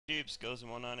YouTube,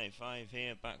 SKILZIN1985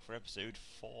 here, back for episode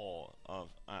 4 of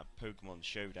our Pokemon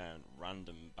Showdown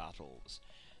random battles.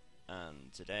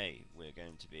 And today we're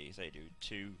going to be, say, do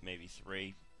 2, maybe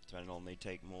 3, depending on they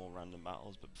take more random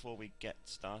battles. But before we get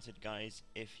started, guys,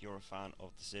 if you're a fan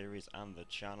of the series and the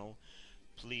channel,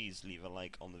 please leave a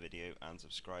like on the video and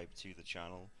subscribe to the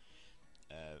channel.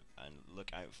 And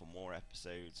look out for more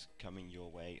episodes coming your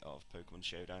way of Pokemon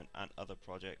Showdown and other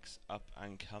projects up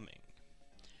and coming.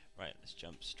 Right, let's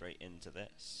jump straight into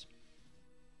this.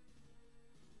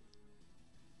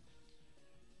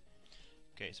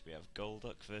 Okay, so we have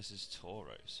Golduck versus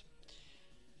Tauros.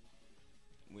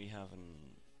 We have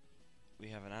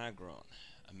an Aggron,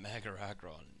 a Mega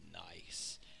Aggron,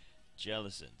 nice.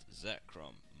 Jellicent,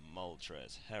 Zekrom,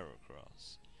 Moltres,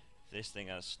 Heracross. If this thing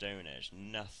has Stone Edge,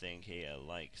 nothing here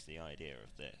likes the idea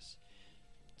of this.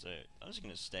 So I'm just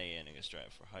going to stay in and go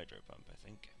straight for Hydro Pump, I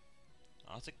think.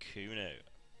 Articuno.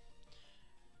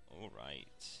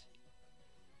 Alright.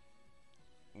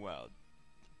 Well,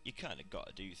 you kinda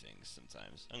gotta do things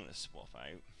sometimes. I'm gonna swap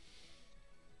out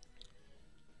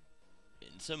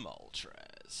into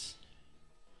Moltres.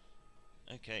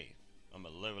 Okay, I'm a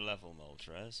lower level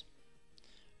Moltres.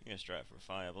 I'm gonna straight for a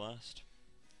Fire Blast.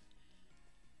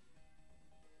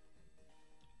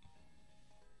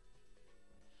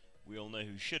 We all know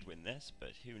who should win this,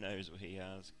 but who knows what he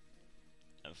has.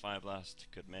 And Fire Blast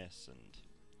could miss, and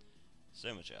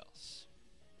so much else.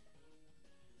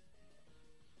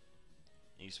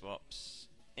 He swaps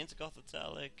into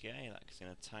Gothitelle. Okay, that's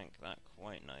going to tank that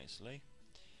quite nicely.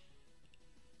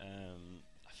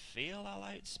 I feel I'll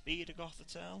outspeed a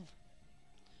Gothitelle.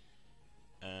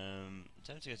 I'm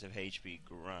tempted to go to HP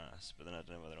Grass, but then I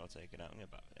don't know whether I'll take it out. I'm going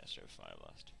to go back with the Astro Fire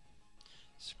Blast.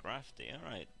 Scrafty,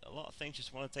 alright. A lot of things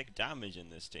just want to take damage in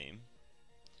this team.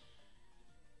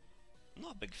 I'm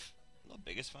not the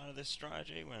biggest fan of this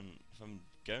strategy. If I'm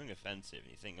going offensive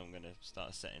and you think I'm going to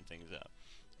start setting things up.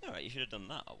 Alright, you should have done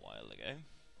that a while ago.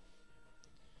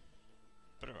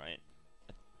 But alright.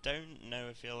 I don't know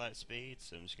if he'll outspeed,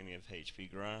 so I'm just going to give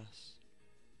HP Grass.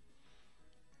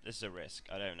 This is a risk,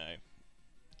 I don't know.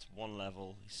 It's one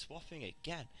level. He's swapping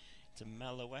again to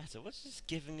Meloetta. What's this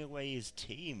giving away his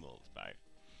team all about?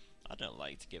 I don't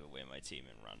like to give away my team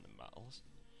in random battles.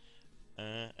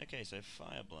 Okay, so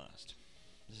Fire Blast.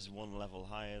 This is one level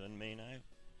higher than me now.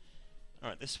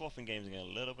 Alright, this swapping game's getting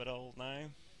a little bit old now,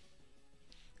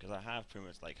 because I have pretty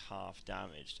much like half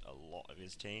damaged a lot of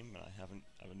his team, and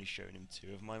I've only shown him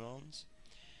 2 of my mons.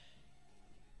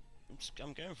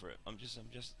 I'm going for it.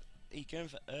 He's going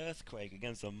for Earthquake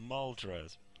against the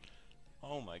Moltres.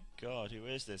 Oh my god, who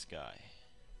is this guy?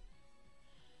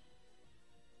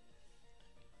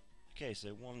 Okay, so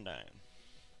 1 down.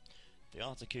 The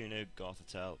Articuno,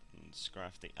 Gothitelle, and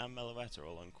Scrafty, and Meloetta are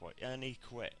all on quite, and he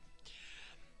quit.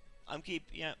 I'm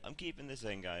keeping this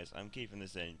in, guys. I'm keeping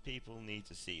this in. People need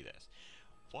to see this.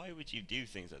 Why would you do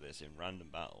things like this in random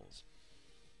battles?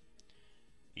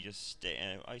 You just stay.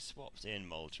 I swapped in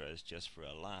Moltres just for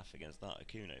a laugh against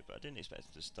Articuno, but I didn't expect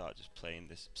him to start just playing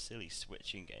this silly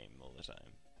switching game all the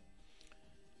time.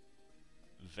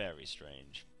 Very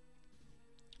strange.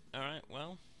 Alright,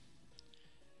 well,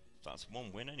 that's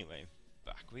 1 win anyway.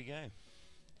 Back we go.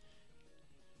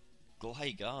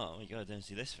 Gligar, oh my god, I don't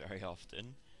see this very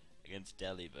often, against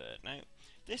Delibird. Now,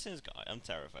 this has got, I'm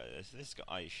terrified of this. This has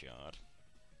got Ice Shard.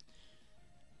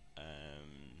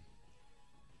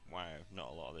 Wow, not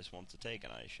a lot of this wants to take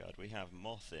an Ice Shard. We have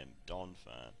Mothim,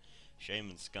 Donphan,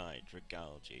 Shaman Sky,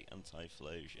 Dragalge, and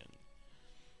Typhlosion.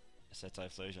 I said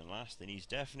Typhlosion last, and he's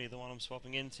definitely the one I'm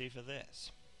swapping into for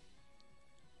this.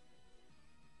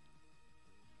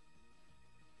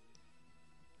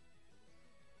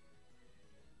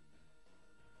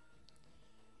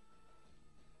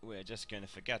 We're just going to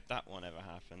forget that one ever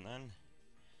happened then.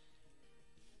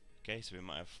 Okay, so we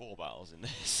might have 4 battles in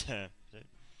this.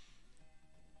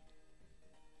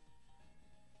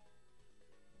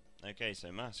 Okay, so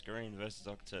Masquerain versus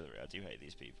Octillery. I do hate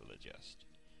these people that just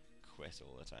quit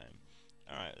all the time.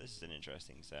 Alright, this is an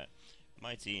interesting set.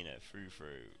 Mightyena,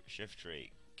 Frou-Frou,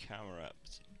 Shiftry,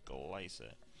 Camerupt,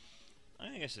 Glycer. I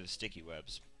think I guess it's Sticky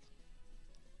Webs.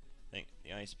 I think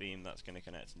the Ice Beam, that's going to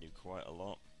connect and do quite a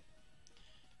lot.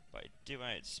 But I do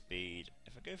outspeed.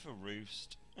 If I go for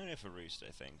Roost, I'm going to go for Roost,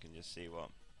 I think, and just see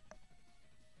what.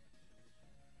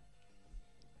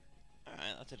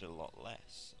 Alright, that did a lot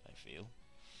less, I feel.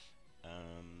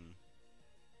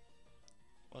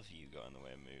 What have you got in the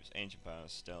way of moves? Ancient Power,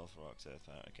 Stealth, Rocks, Earth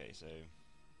Power. Okay, so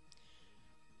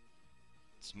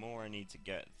it's more I need to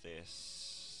get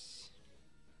this.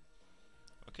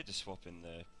 I could just swap in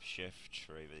the Shift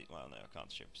Tree, but well, no, I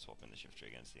can't swap in the Shift Tree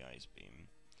against the Ice Beam.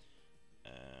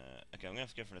 Okay, I'm gonna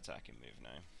have to go for an attacking move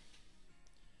now.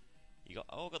 You got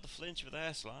I got the flinch with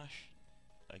air slash.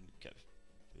 I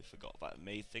forgot that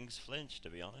made things flinch. To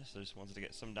be honest, I just wanted to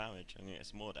get some damage. I'm gonna get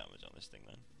some more damage on this thing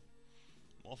then.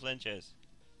 More flinches.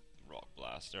 Rock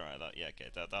blast. Alright, okay,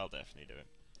 that'll definitely do it.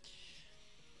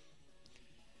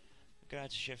 Go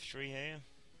out to Shift Tree here,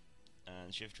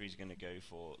 and Shift Tree's gonna go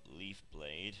for Leaf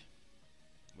Blade,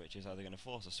 which is either gonna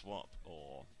force a swap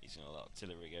or he's gonna let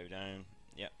Artillery go down.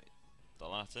 Yep, the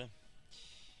latter.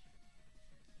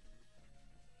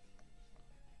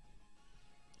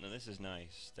 Now this is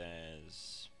nice.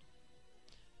 There's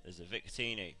a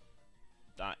Victini.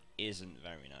 That isn't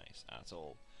very nice at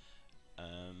all.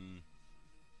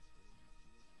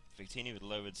 Victini with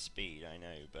lowered speed, I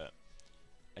know, but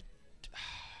I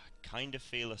kind of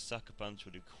feel a Sucker Punch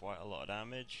would do quite a lot of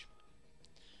damage.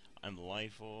 I'm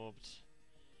life orbed,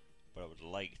 but I would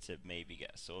like to maybe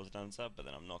get a Swords Dance up, but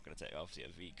then I'm not going to take. Obviously, a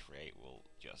V Create will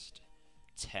just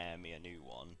tear me a new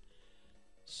one.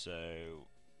 So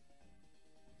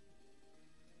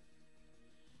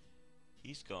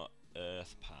he's got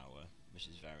Earth Power, which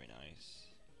is very nice.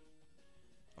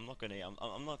 I'm not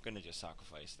gonna just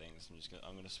sacrifice things.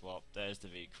 I'm gonna swap. There's the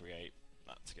V Create.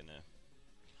 That's gonna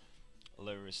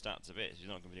lower his stats a bit. So he's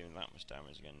not gonna be doing that much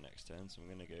damage again next turn. So I'm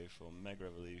gonna go for Mega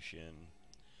Evolution,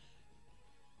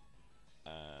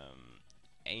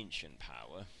 Ancient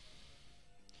Power.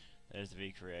 There's the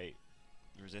V Create.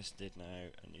 Resisted now,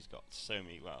 and he's got so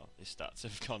many. Well, his stats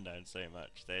have gone down so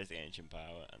much. There's the Ancient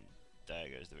Power, and there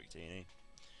goes the Victini.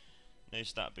 No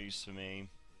stat boosts for me.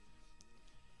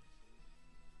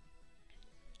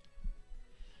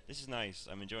 This is nice.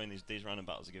 I'm enjoying these random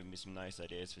battles. Are giving me some nice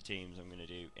ideas for teams I'm going to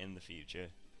do in the future.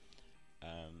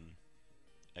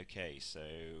 Okay, so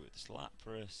this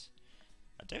Lapras,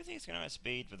 I don't think it's going to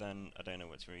outspeed, but then I don't know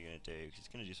what it's really going to do because it's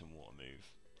going to do some water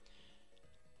move.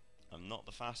 I'm not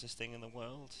the fastest thing in the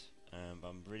world, but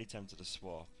I'm really tempted to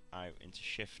swap out into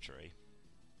Shift Tree,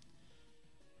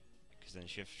 because then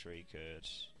Shift Tree could.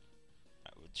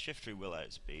 Shift Tree will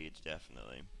outspeed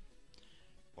definitely,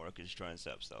 or I could just try and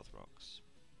set up Stealth Rocks.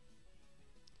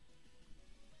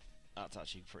 That's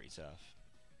actually pretty tough.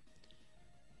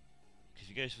 Because if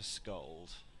he goes for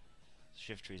Scald,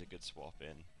 Shift Tree's a good swap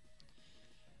in.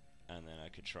 And then I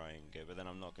could try and go, but then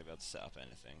I'm not going to be able to set up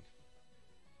anything.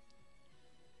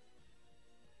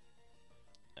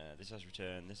 This has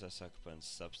Return, this has Sucker Punch,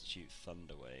 substitute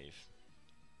Thunder Wave.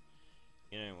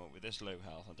 You know what, with this low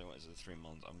health, I don't want this as a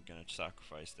 3-month, I'm going to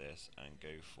sacrifice this and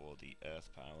go for the Earth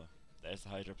Power. There's the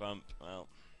Hydro Pump. Well,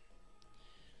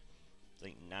 I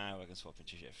think now I can swap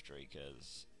into Shift Tree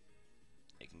because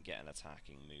it can get an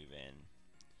attacking move in.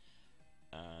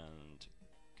 And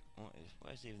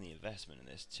what is even the investment in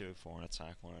this? 204 on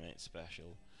attack, 108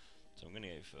 special. So I'm going to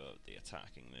go for the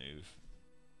attacking move.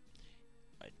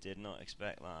 I did not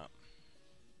expect that.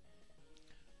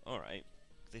 Alright,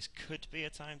 this could be a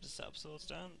time to set up Swords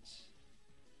Dance.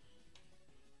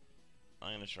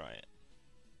 I'm going to try it.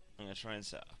 I'm going to try and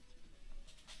set up.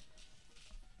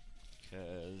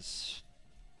 Because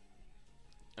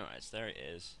alright, so there it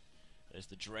is. There's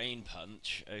the Drain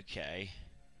Punch. Okay.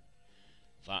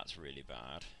 That's really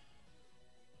bad.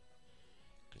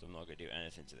 Because I'm not going to do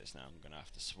anything to this now. I'm going to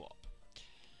have to swap.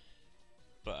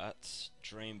 But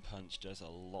Drain Punch does a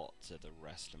lot to the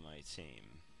rest of my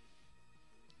team.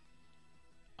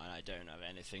 And I don't have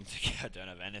anything I don't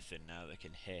have anything now that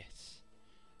can hit.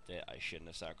 That I shouldn't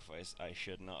have sacrificed. I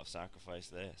should not have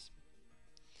sacrificed this.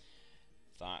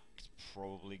 That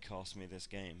probably cost me this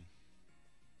game.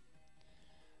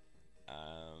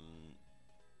 I'm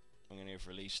gonna go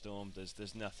for Leaf Storm.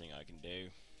 There's nothing I can do.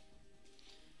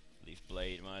 Leaf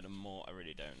Blade might have more. I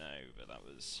really don't know, but that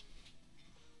was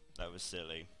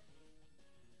silly.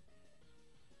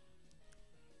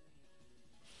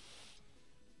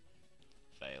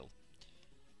 Fail.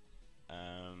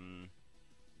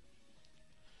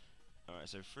 Alright,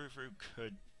 so Frou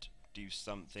could do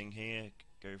something here.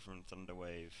 Go from Thunder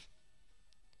Wave.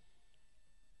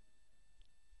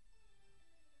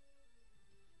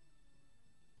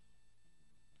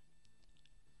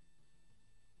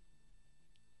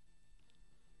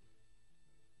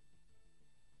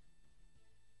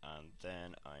 And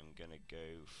then I'm gonna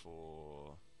go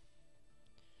for.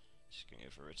 Just gonna go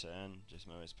for Return. Just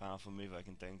my most powerful move I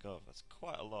can think of. That's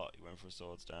quite a lot. He went for a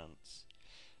Swords Dance.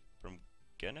 But I'm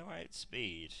gonna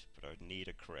outspeed, but I would need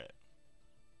a crit.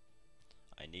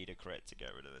 I need a crit to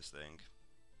get rid of this thing.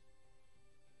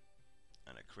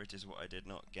 And a crit is what I did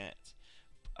not get.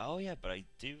 Oh yeah, but I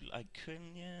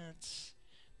couldn't yet.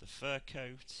 The Fur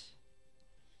Coat.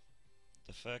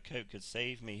 The Fur Coat could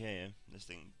save me here. This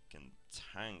thing can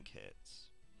tank hits.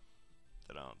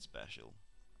 that aren't special.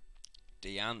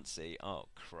 Diancie, oh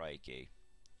crikey.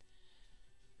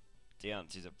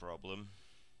 Diancie's a problem.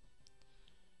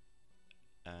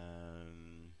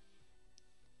 I'm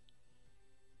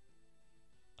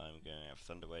going to have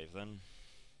Thunderwave then.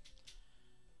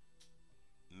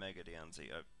 Mega Diancie.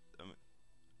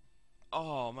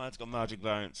 Oh man, it's got Magic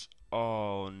Bounce.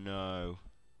 Oh no.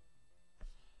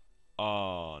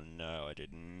 Oh no, I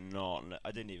did not know.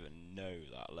 I didn't even know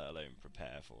that, let alone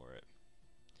prepare for it.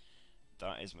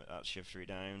 That's Shift 3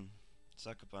 down.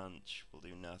 Sucker Punch will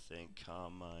do nothing.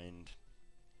 Calm Mind.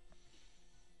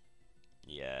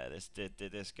 Yeah, this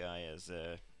guy has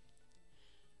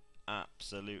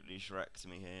absolutely Shrek'd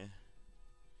me here.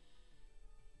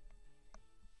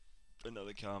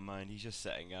 Another Calm Mind. He's just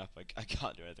setting up. I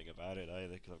can't do anything about it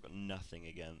either because I've got nothing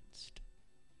against.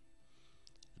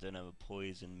 I don't have a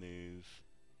poison move.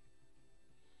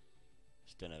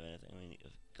 Just don't have anything. I mean,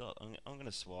 God, I'm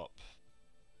gonna swap.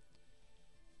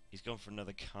 He's gone for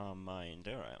another Calm Mind.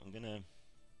 Alright, I'm gonna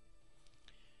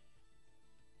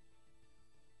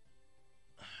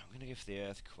give the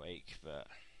Earthquake, but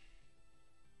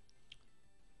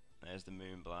there's the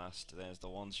Moonblast, there's the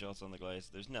one shot on the Glaze.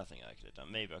 There's nothing I could have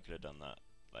done. Maybe I could have done that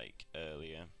like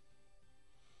earlier.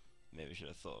 Maybe I should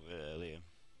have thought of it earlier.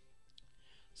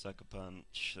 Sucker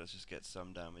Punch, let's just get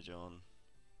some damage on.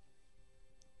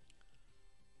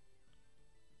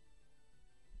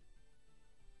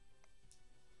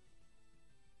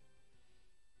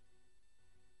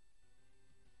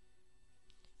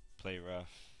 Play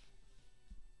rough.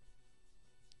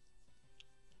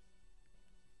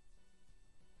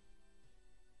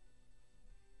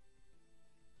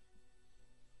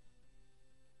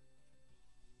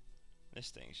 This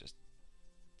thing's just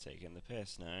taking the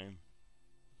piss now.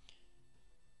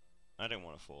 I don't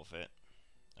want to forfeit.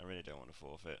 I really don't want to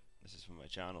forfeit. This is for my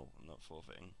channel. I'm not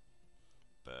forfeiting.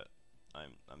 But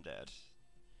I'm dead.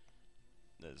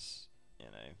 There's, you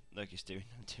know, look, he's doing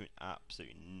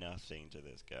absolutely nothing to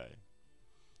this guy.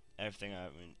 Everything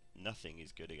nothing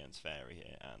is good against Fairy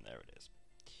here, and there it is.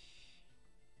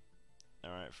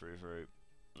 Alright, through.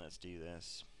 Let's do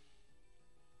this.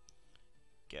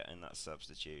 Get in that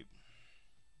substitute.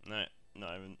 No,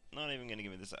 not even going to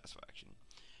give me the satisfaction.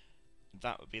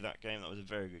 That would be that game. That was a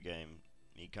very good game.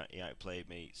 He outplayed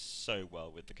me so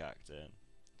well with the Cacturn.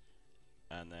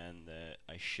 And then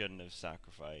I shouldn't have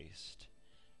sacrificed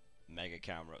Mega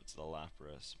Camera up to the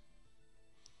Lapras.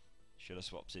 Should have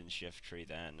swapped in Shift Tree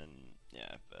then, and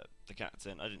yeah, but the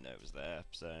Cacturn, I didn't know it was there,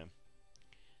 so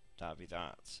that'd be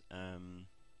that.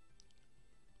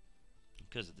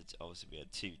 Because of obviously we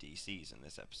had 2 DCs in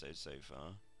this episode so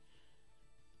far.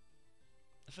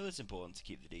 I feel it's important to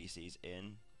keep the DCs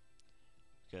in,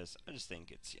 because I just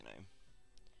think it's, you know,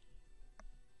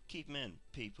 keep them in.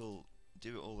 People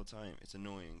do it all the time. It's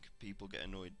annoying. People get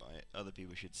annoyed by it. Other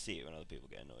people should see it when other people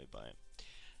get annoyed by it.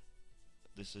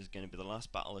 This is going to be the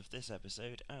last battle of this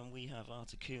episode, and we have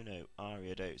Articuno,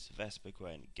 Ariados,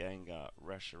 Vespiquen, Gengar,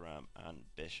 Reshiram, and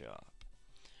Bisharp.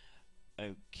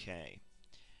 Okay.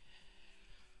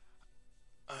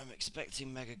 I'm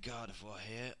expecting Mega Gardevoir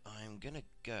here. I'm going to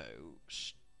go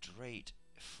straight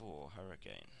for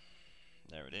Hurricane.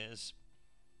 There it is.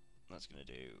 That's going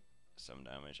to do some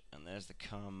damage. And there's the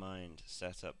Calm Mind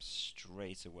set up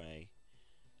straight away.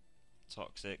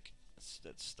 Toxic.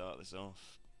 Let's start this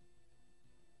off.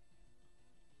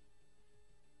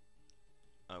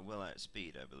 I will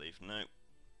outspeed, I believe. No.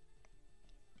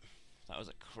 That was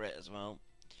a crit as well.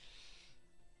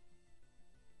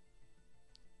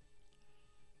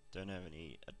 Don't have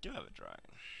any. I do have a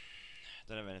dragon.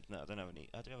 Don't have anything. No, I don't have any.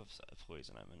 I do have a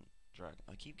poison. I meant dragon.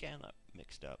 I keep getting that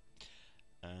mixed up.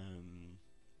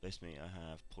 This means I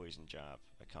have poison jab.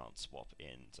 I can't swap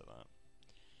into that.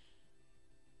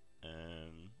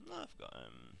 No, I've got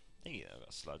I've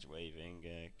got sludge waving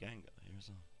Gengar here as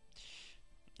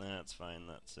well. That's fine.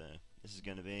 That's this is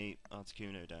going to be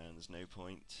Articuno down. There's no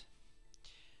point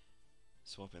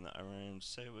swapping that around.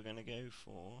 So we're going to go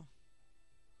for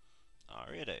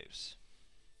Ariados.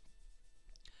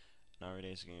 And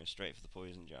Ariados is going to go straight for the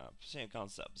poison jab. See, I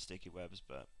can't set up the sticky webs,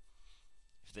 but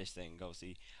if this thing,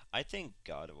 obviously, I think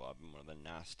Gardevoir have been one of the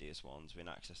nastiest ones. Been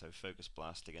access so Focus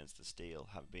Blast against the steel,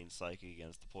 have been Psychic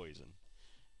against the poison.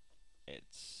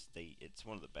 It's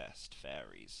one of the best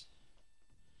fairies.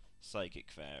 Psychic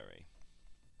Fairy.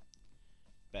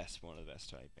 One of the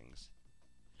best typings.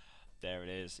 There it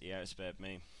is. He outspared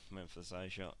me. Went for the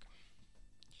Side Shock.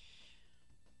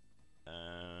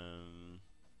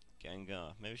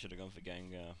 Gengar. Maybe should have gone for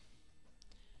Gengar.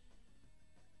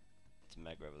 It's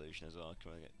Mega Evolution as well.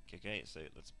 Can we get kick 8? So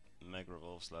let's Mega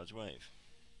Evolve Sludge Wave.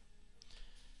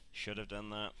 Should have done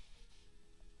that.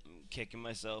 I'm kicking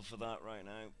myself for that right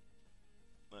now.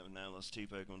 I've now lost 2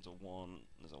 Pokemon to 1.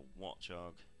 There's a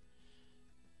Watchog.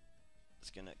 It's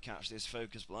gonna catch this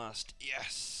Focus Blast.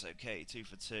 Yes! Okay, 2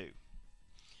 for 2.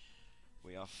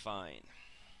 We are fine.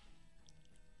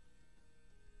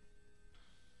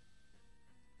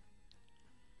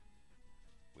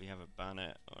 We have a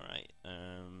Banner. Alright.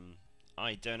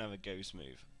 I don't have a Ghost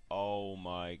move. Oh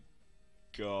my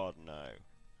god, no.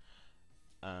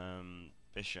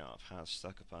 Bishop has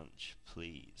Sucker Punch,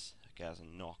 please. Okay, has a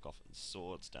knockoff and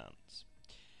Swords Dance.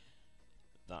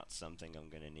 That's something I'm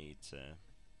gonna need to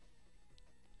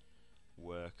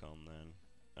work on then.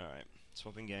 Alright,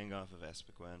 swapping Gengar for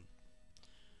Vespiquen.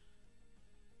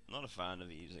 Not a fan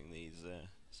of using these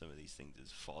some of these things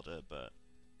as fodder, but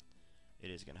it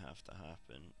is gonna have to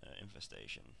happen.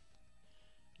 Infestation.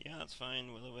 Yeah, that's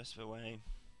fine. Will-O-Wisp away.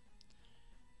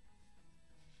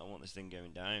 I want this thing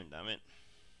going down, damn it.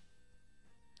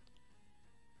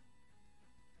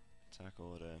 Attack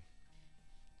order.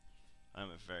 I'm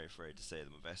very afraid to say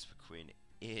that my Vespiquen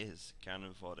is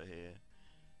cannon fodder here,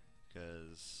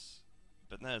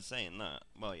 but now saying that,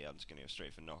 well, yeah, I'm just gonna go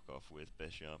straight for knockoff with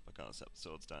Bishop. I can't accept the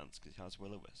Swords Dance because he has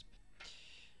Will-O-Wisp.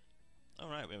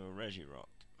 Alright, we have a Regirock.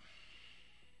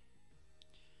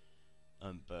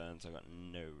 I'm burnt, so I've got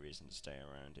no reason to stay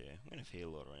around here. I'm gonna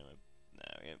heal order anyway.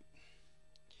 There we go.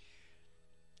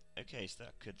 Okay, so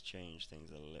that could change things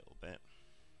a little bit.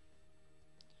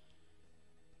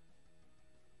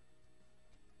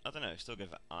 I don't know, still go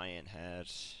for Iron Head.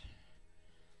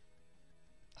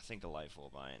 I think a Life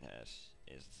Orb Iron Head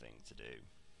is the thing to do.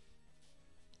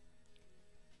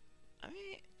 I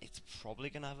mean, it's probably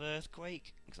gonna have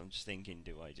Earthquake, because I'm just thinking,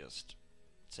 do I just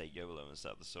say YOLO and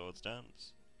set up the Swords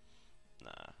Dance?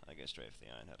 Nah, I go straight for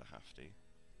the Iron Head, I have to.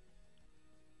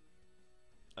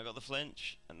 I got the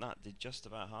flinch, and that did just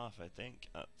about half, I think.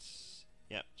 That's,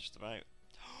 yep, just about.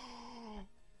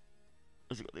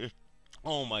 Has it got the...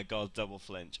 Oh my god, double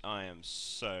flinch. I am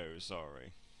so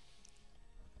sorry.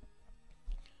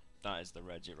 That is the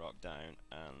Regirock down,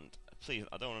 and please,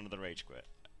 I don't want another Rage Quit.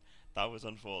 That was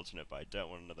unfortunate, but I don't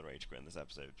want another Rage Quit in this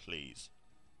episode, please.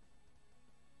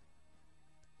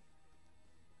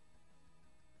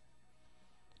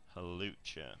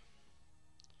 Halucha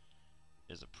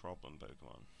is a problem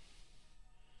Pokemon.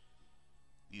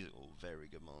 These are all very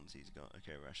good mons he's got.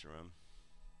 Okay, Reshiram.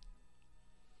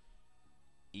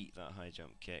 Eat that high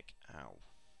jump kick. Ow.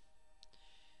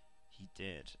 He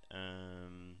did.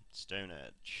 Stone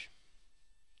Edge.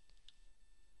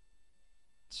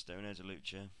 Stone Edge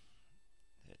Lucha.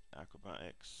 Hit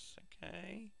Acrobatics.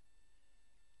 Okay.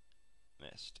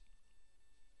 Missed.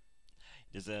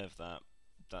 Deserved that.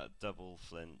 That double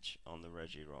flinch on the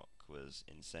Regirock was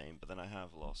insane, but then I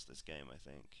have lost this game, I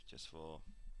think, just for...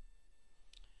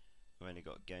 I've only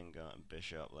got Gengar and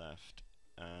Bishop left.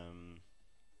 I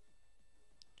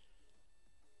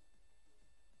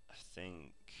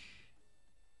think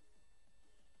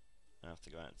I have to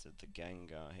go out to the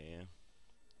Gengar here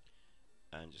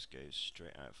and just go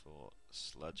straight out for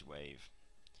Sludge Wave.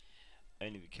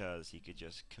 Only because he could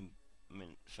just I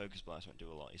mean, Focus Blast won't do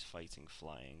a lot, he's fighting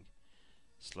flying.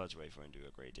 Sludge Wave won't do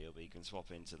a great deal, but you can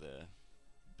swap into the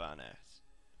Banette.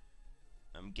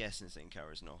 I'm guessing Sin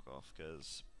Cara's knockoff,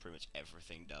 because pretty much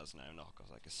everything does now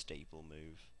knockoff, like a staple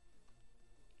move.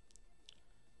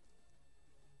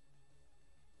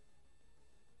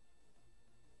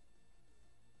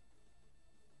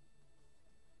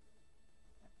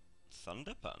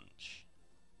 Thunder Punch.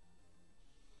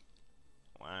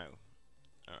 Wow.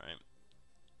 Alright.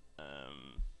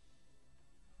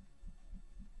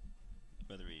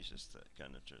 Whether he's just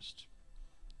kind of just...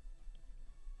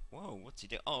 Whoa, what's he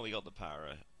doing? Oh, he got the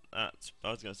Para. That's...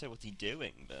 I was going to say, what's he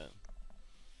doing? But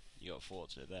you got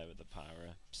fortunate there with the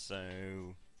Para.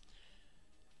 So...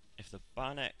 If the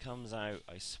Banette comes out,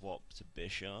 I swap to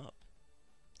Bishop.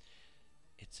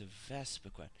 It's a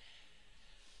Vespiquen.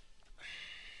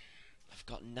 I've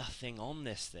got nothing on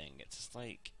this thing. It's just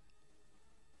like...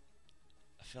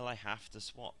 I feel I have to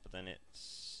swap, but then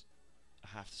it's... I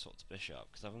have to swap to Bishop,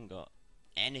 because I haven't got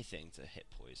anything to hit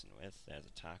poison with. There's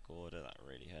attack order, that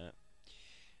really hurt.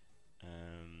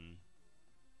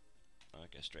 I'll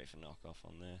go straight for knockoff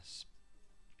on this.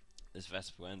 This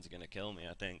Vespiquen's gonna kill me,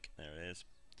 I think. There it is.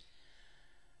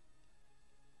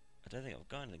 I don't think I've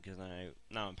got anything, because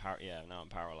now I'm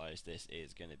paralyzed. This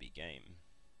is gonna be game.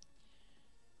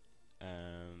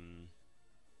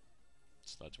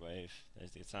 Sludge Wave.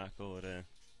 There's the attack order.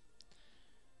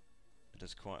 It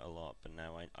does quite a lot, but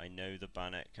now I know the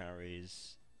Banette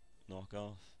carries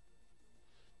knockoff.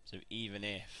 So even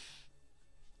if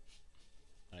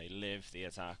I live the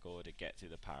attack order, get through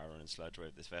the power and Sludge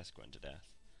Wave this Vespiquen to death,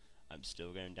 I'm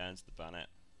still going down to the bonnet.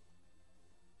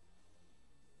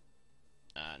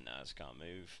 And no, I just can't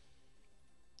move.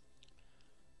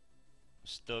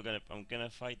 I'm gonna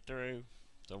fight through.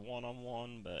 It's a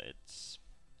one-on-one, but it's...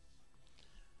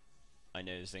 I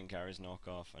know this thing carries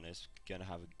knockoff, and it's gonna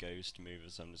have a ghost move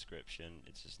of some description.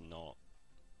 It's just not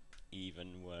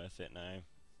even worth it now.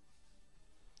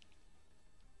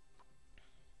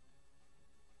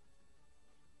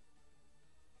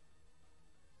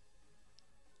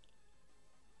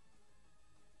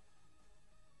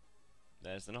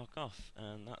 There's the knockoff,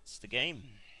 and that's the game.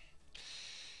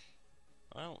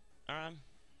 Well,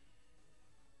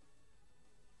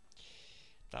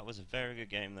 that was a very good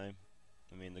game, though.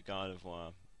 I mean, the God of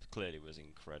War clearly was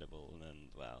incredible, and then,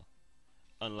 well,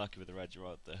 unlucky with the Red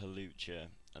Rod, the Halucha,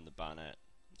 and the Barnet.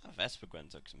 Vespergwen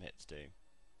took some hits too.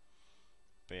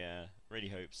 But yeah, really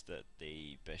hopes that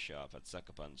the Bishop had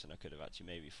Sucker Punch and I could have actually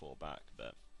maybe fought back,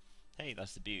 but hey,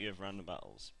 that's the beauty of random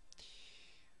battles.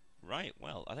 Right,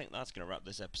 well, I think that's going to wrap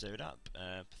this episode up.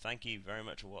 Thank you very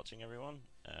much for watching, everyone.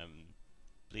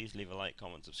 Please leave a like,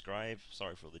 comment, subscribe.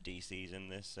 Sorry for all the DCs in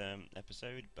this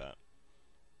episode, but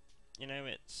you know,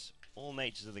 it's all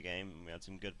natures of the game, and we had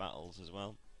some good battles as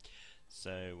well.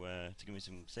 So to give me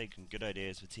some good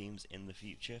ideas for teams in the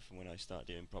future for when I start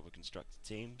doing proper constructed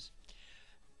teams,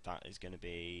 that is going to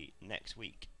be next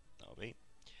week. That'll be.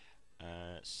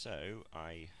 So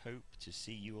I hope to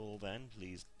see you all then.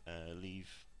 Please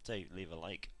leave a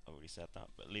like. I already said that,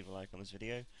 but leave a like on this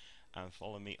video and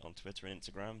follow me on Twitter and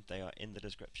Instagram. They are in the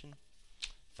description.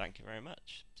 Thank you very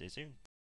much. See you soon.